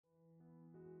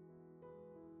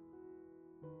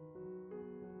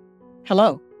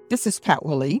Hello, this is Pat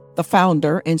Willie, the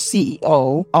founder and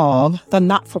CEO of the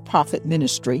not-for-profit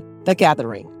ministry, The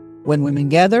Gathering. When women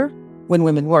gather, when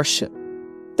women worship.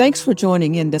 Thanks for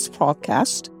joining in this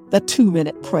podcast, The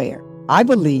 2-Minute Prayer. I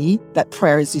believe that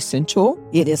prayer is essential,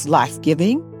 it is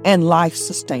life-giving and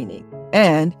life-sustaining,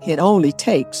 and it only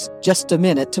takes just a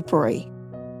minute to pray.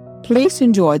 Please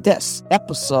enjoy this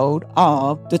episode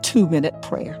of The 2-Minute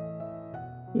Prayer.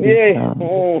 Yeah.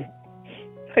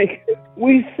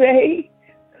 We say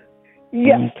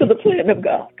yes to the plan of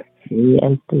God.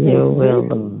 Yes to your will,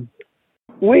 Lord.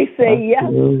 We say yes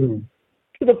to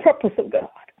the purpose of God.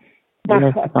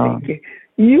 My God, thank you.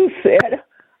 You said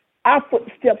our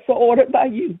footsteps are ordered by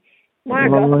you. My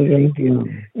God, thank you.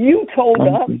 You told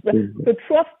us to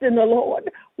trust in the Lord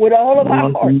with all of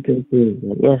our heart.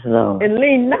 Yes, Lord. And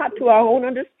lean not to our own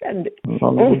understanding.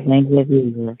 Thank you,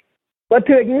 Jesus. But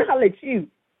to acknowledge you.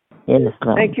 Yes,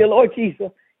 Lord. Thank you, Lord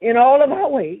Jesus, in all of our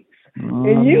ways.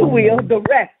 And you will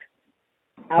direct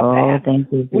our path.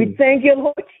 Thank you, we thank you,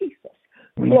 Lord Jesus.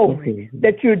 Glory,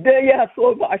 that you're there, yes,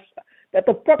 Lord, that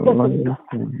the purpose of God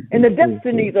and the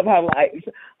destinies of our lives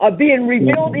are being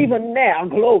revealed even now.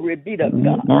 Glory be to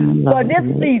God. For this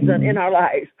season in our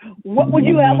lives, what would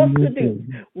you have us to do?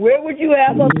 Where would you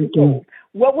have us to go?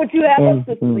 What would you have us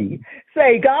to see?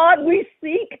 Say, God, we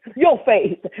seek your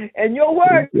face. And your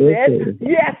word says,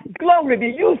 yes, glory to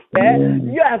you,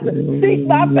 said, yes, seek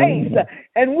my face.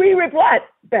 And we reply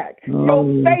back, your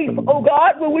face, oh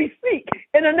God, will we seek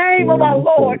in the name of our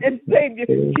Lord and Savior,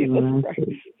 Jesus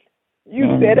Christ.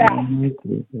 You said ask,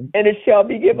 and it shall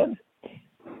be given.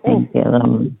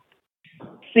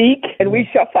 Seek, and we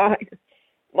shall find.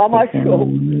 Mama, show.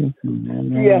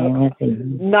 Yeah.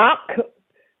 Knock,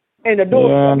 and the door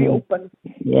shall be open.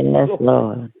 Yes,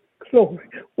 Lord. Glory.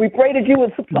 We pray that you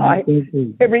will supply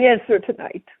every answer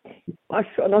tonight.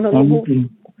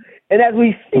 And as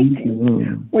we seek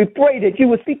you, we pray that you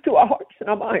will speak to our hearts and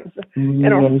our minds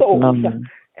and our souls.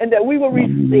 And that we will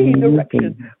receive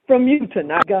direction from you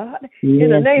tonight, God, in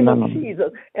the name of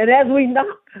Jesus. And as we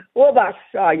knock,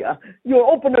 you'll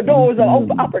open the doors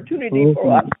of opportunity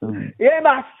for us. Yes,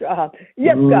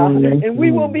 God, and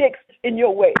we will be in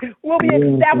your way. We'll be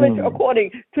established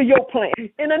according to your plan.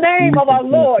 In the name of our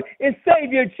Lord and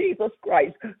Savior, Jesus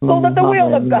Christ, so that the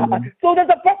will of God, so that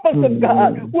the purpose of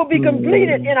God will be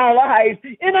completed in our lives.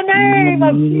 In the name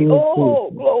of Jesus.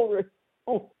 Oh, glory.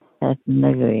 Oh. We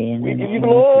give you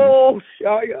glory,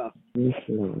 Shaya. Yes,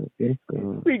 Lord. Yes,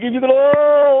 Lord. We give you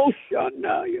glory,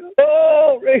 Shanaya.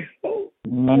 Glory.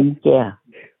 Thank you.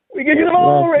 We give you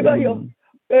glory, Thank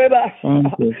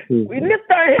you, we lift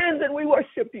our hands and we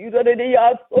worship you. We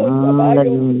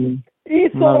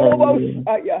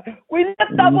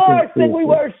lift our voice and we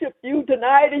worship you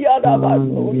tonight.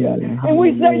 And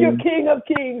we say you're King of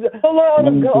Kings, the Lord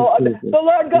of God, the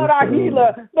Lord God our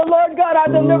healer, the Lord God our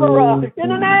deliverer, in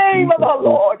the name of our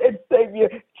Lord and Savior,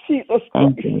 Jesus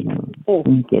Christ.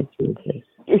 Thank you, Jesus.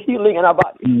 You're healing in our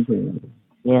bodies.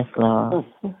 Yes, Lord.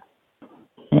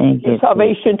 Thank you.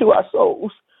 Salvation to our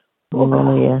souls.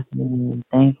 Yes.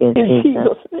 Thank you, in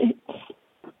Jesus' name.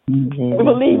 We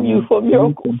believe you for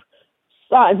miracles,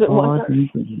 signs, and wonders.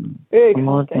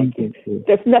 Thank you.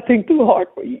 There's nothing too hard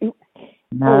for you.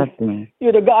 Nothing.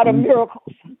 You're the God of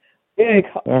miracles. Thank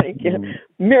you.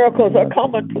 Miracles are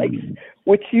commonplace,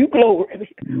 which you glory.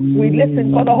 We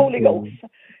listen for the Holy Ghost,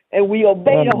 and we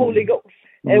obey the Holy Ghost,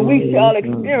 and we shall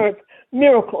experience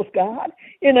miracles, God,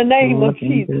 in the name of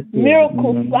Jesus.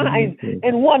 Miracles, signs,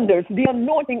 and wonders, the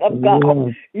anointing of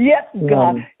God. Yes,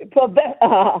 God,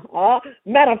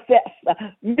 manifest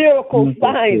miracles,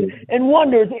 signs, and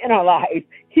wonders in our lives.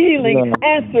 Healing,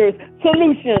 answers,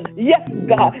 solutions. Yes,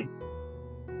 God.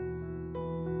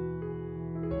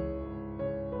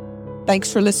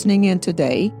 Thanks for listening in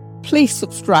today. Please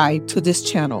subscribe to this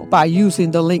channel by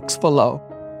using the links below.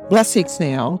 Blessings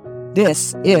now.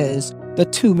 This is the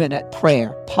 2-Minute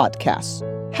Prayer Podcast.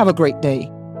 Have a great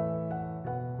day.